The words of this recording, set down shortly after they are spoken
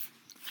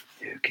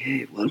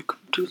Okay, welcome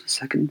to the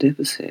second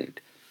episode.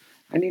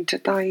 And in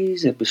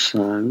today's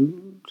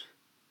episode,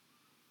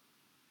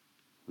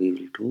 we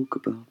will talk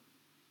about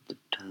the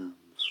term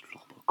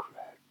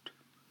slobbercrat.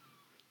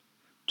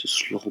 To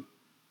slob,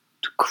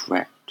 to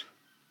crat.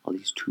 Are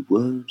these two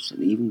words that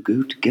even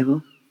go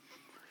together?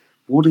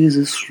 What is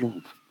a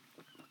slob?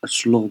 A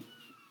slob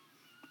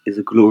is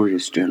a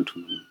glorious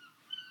gentleman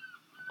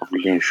of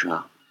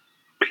leisure,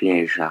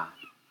 pleasure,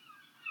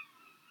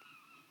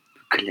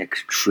 who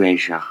collects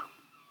treasure.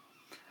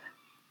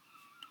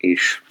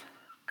 Ish.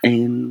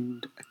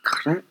 And a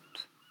crat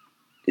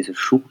is a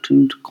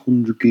shortened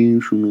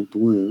conjugation of the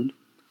word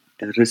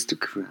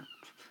aristocrat.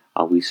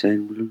 Are we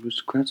saying we're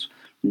aristocrats?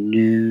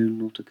 No,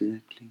 not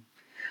exactly.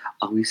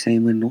 Are we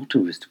saying we're not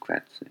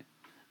aristocrats?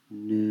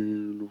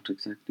 No, not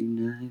exactly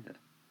neither.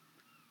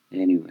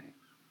 Anyway,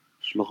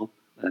 slob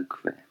and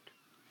crat.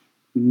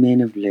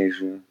 Men of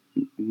leisure,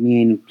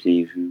 men of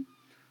pleasure,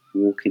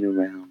 walking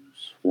around,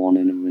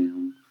 swanning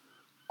around,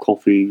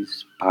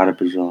 coffees, para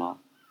bazaar,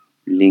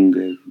 lingo,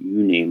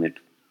 you name it,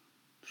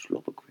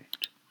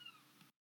 slobbercrat.